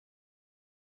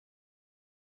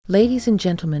Ladies and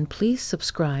gentlemen, please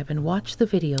subscribe and watch the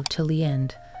video till the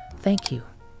end. Thank you.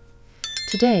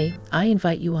 Today, I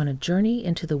invite you on a journey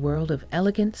into the world of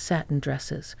elegant satin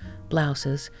dresses,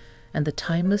 blouses, and the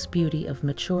timeless beauty of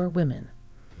mature women.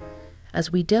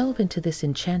 As we delve into this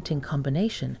enchanting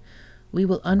combination, we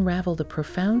will unravel the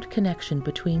profound connection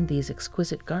between these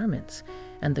exquisite garments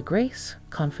and the grace,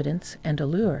 confidence, and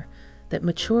allure that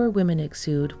mature women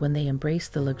exude when they embrace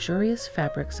the luxurious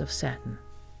fabrics of satin.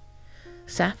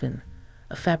 Satin,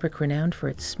 a fabric renowned for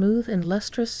its smooth and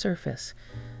lustrous surface,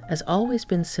 has always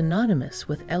been synonymous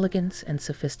with elegance and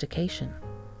sophistication.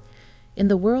 In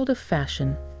the world of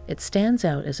fashion, it stands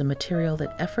out as a material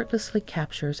that effortlessly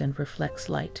captures and reflects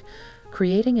light,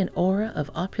 creating an aura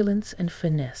of opulence and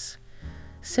finesse.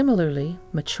 Similarly,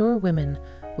 mature women,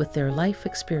 with their life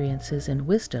experiences and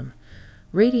wisdom,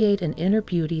 radiate an inner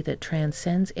beauty that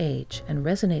transcends age and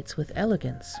resonates with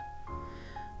elegance.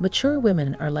 Mature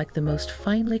women are like the most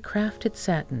finely crafted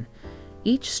satin,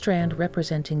 each strand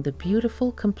representing the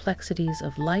beautiful complexities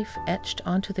of life etched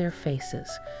onto their faces,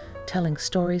 telling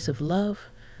stories of love,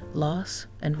 loss,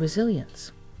 and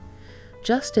resilience.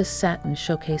 Just as satin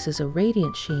showcases a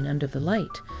radiant sheen under the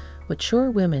light, mature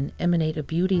women emanate a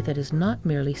beauty that is not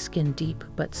merely skin deep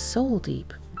but soul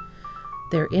deep.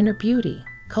 Their inner beauty,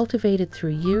 cultivated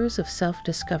through years of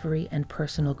self-discovery and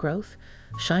personal growth,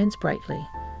 shines brightly,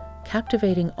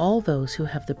 captivating all those who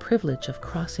have the privilege of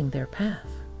crossing their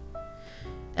path.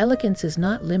 Elegance is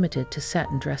not limited to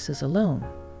satin dresses alone.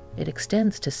 It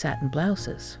extends to satin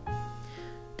blouses.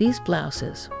 These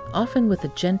blouses, often with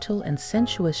a gentle and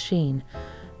sensuous sheen,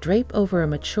 drape over a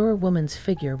mature woman's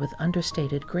figure with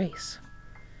understated grace.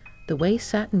 The way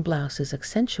satin blouses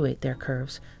accentuate their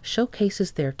curves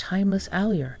showcases their timeless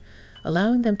allure,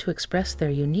 allowing them to express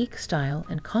their unique style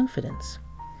and confidence.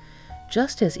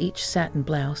 Just as each satin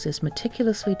blouse is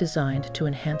meticulously designed to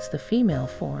enhance the female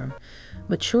form,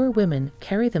 mature women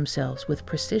carry themselves with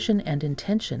precision and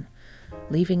intention,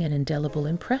 leaving an indelible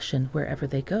impression wherever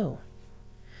they go.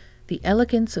 The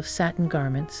elegance of satin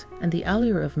garments and the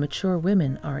allure of mature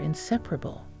women are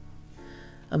inseparable.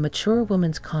 A mature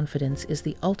woman's confidence is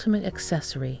the ultimate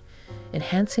accessory,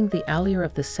 enhancing the allure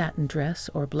of the satin dress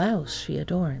or blouse she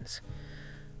adorns.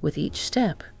 With each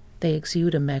step, they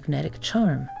exude a magnetic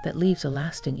charm that leaves a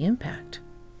lasting impact.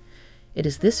 It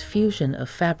is this fusion of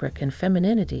fabric and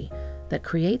femininity that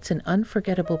creates an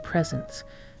unforgettable presence,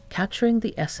 capturing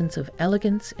the essence of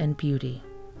elegance and beauty.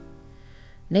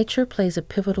 Nature plays a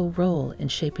pivotal role in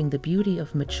shaping the beauty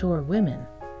of mature women.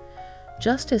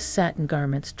 Just as satin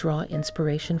garments draw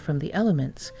inspiration from the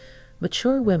elements,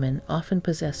 mature women often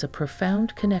possess a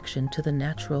profound connection to the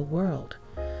natural world.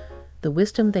 The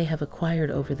wisdom they have acquired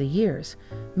over the years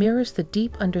mirrors the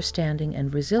deep understanding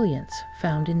and resilience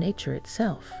found in nature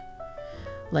itself.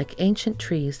 Like ancient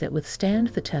trees that withstand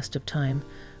the test of time,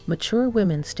 mature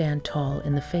women stand tall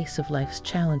in the face of life's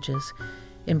challenges,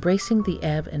 embracing the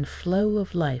ebb and flow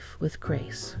of life with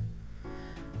grace.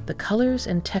 The colors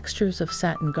and textures of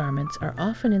satin garments are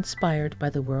often inspired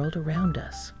by the world around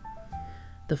us.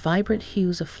 The vibrant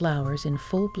hues of flowers in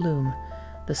full bloom,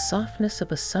 the softness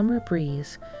of a summer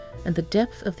breeze, and the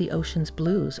depth of the ocean's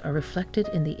blues are reflected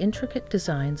in the intricate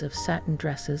designs of satin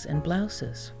dresses and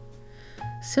blouses.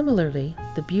 Similarly,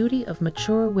 the beauty of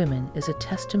mature women is a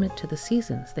testament to the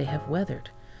seasons they have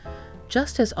weathered.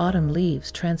 Just as autumn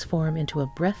leaves transform into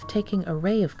a breathtaking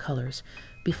array of colors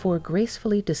before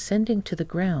gracefully descending to the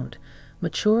ground,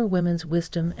 mature women's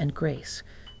wisdom and grace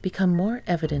become more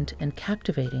evident and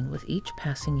captivating with each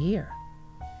passing year.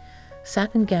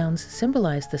 Satin gowns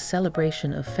symbolize the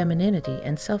celebration of femininity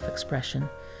and self-expression,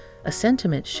 a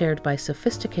sentiment shared by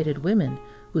sophisticated women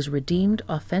whose redeemed,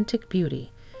 authentic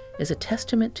beauty is a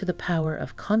testament to the power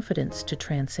of confidence to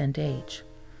transcend age.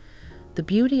 The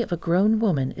beauty of a grown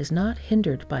woman is not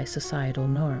hindered by societal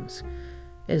norms.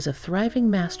 It is a thriving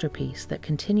masterpiece that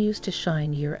continues to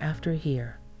shine year after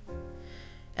year.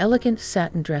 Elegant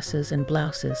satin dresses and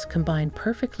blouses combine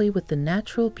perfectly with the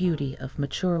natural beauty of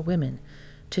mature women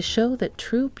to show that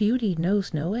true beauty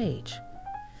knows no age.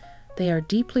 They are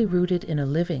deeply rooted in a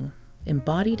living,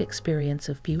 embodied experience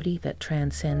of beauty that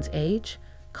transcends age,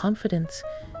 confidence,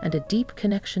 and a deep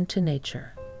connection to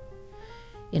nature.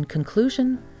 In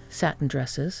conclusion, satin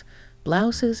dresses,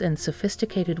 blouses, and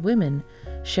sophisticated women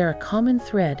share a common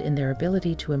thread in their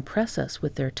ability to impress us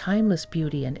with their timeless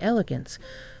beauty and elegance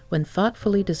when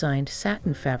thoughtfully designed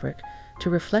satin fabric to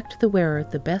reflect the wearer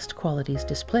the best qualities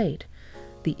displayed.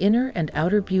 The inner and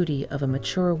outer beauty of a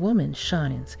mature woman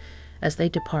shines. As they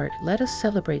depart, let us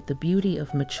celebrate the beauty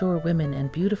of mature women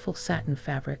and beautiful satin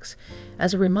fabrics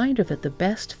as a reminder that the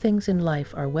best things in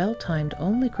life are well-timed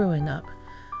only growing up.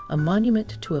 a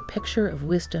monument to a picture of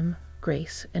wisdom,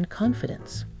 grace, and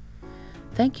confidence.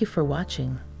 Thank you for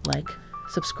watching. Like,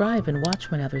 subscribe, and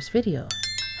watch my other video.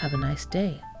 Have a nice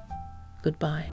day. Goodbye.